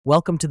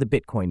Welcome to the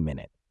Bitcoin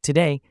Minute.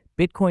 Today,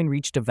 Bitcoin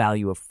reached a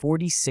value of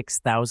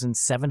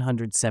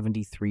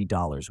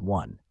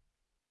 $46,773.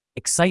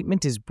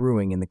 Excitement is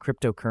brewing in the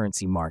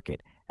cryptocurrency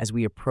market as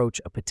we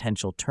approach a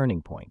potential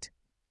turning point.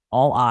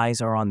 All eyes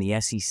are on the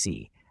SEC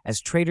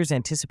as traders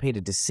anticipate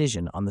a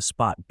decision on the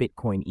spot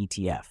Bitcoin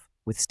ETF,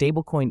 with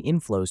stablecoin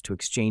inflows to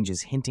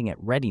exchanges hinting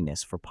at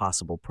readiness for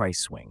possible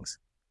price swings.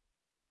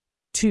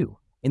 2.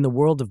 In the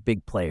world of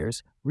big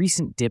players,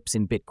 recent dips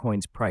in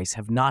Bitcoin's price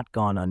have not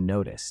gone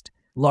unnoticed.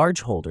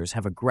 Large holders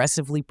have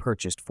aggressively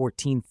purchased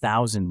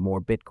 14,000 more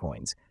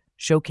Bitcoins,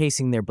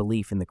 showcasing their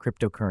belief in the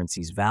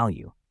cryptocurrency's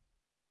value.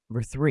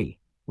 Number 3.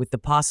 With the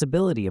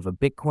possibility of a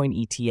Bitcoin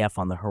ETF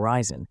on the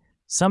horizon,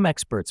 some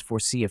experts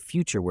foresee a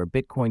future where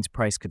Bitcoin's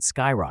price could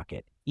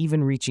skyrocket,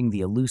 even reaching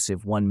the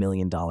elusive $1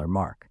 million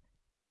mark.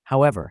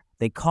 However,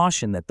 they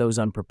caution that those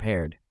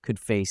unprepared could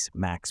face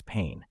max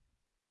pain.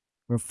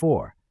 Number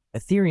 4.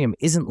 Ethereum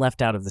isn't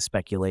left out of the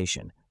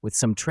speculation, with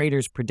some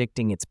traders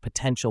predicting its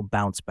potential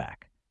bounce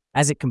back.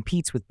 As it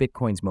competes with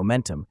Bitcoin's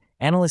momentum,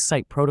 analysts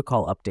cite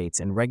protocol updates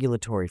and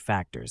regulatory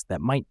factors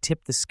that might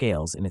tip the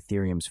scales in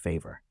Ethereum's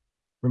favor.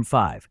 Room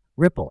 5.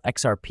 Ripple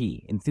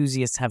XRP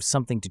enthusiasts have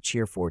something to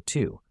cheer for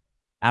too.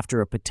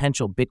 After a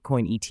potential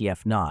Bitcoin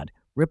ETF nod,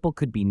 Ripple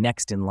could be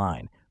next in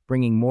line,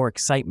 bringing more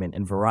excitement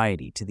and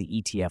variety to the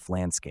ETF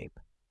landscape.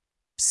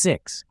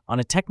 6.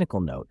 On a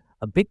technical note,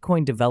 a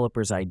Bitcoin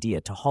developer's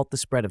idea to halt the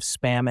spread of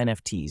spam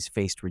NFTs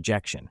faced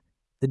rejection.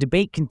 The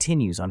debate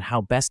continues on how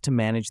best to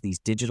manage these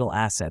digital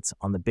assets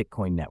on the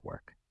Bitcoin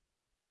network.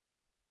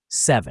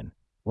 7.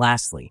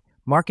 Lastly,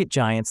 market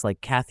giants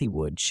like Cathie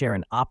Wood share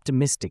an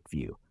optimistic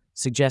view,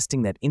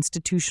 suggesting that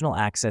institutional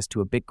access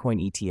to a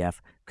Bitcoin ETF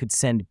could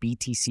send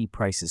BTC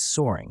prices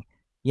soaring,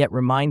 yet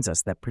reminds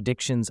us that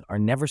predictions are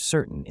never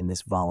certain in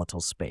this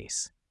volatile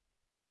space.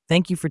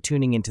 Thank you for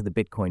tuning into the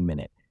Bitcoin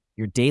Minute,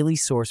 your daily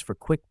source for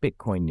quick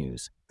Bitcoin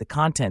news. The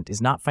content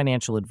is not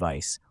financial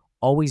advice.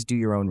 Always do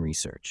your own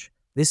research.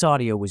 This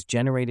audio was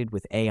generated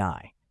with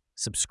AI.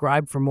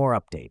 Subscribe for more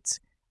updates,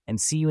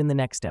 and see you in the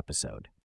next episode.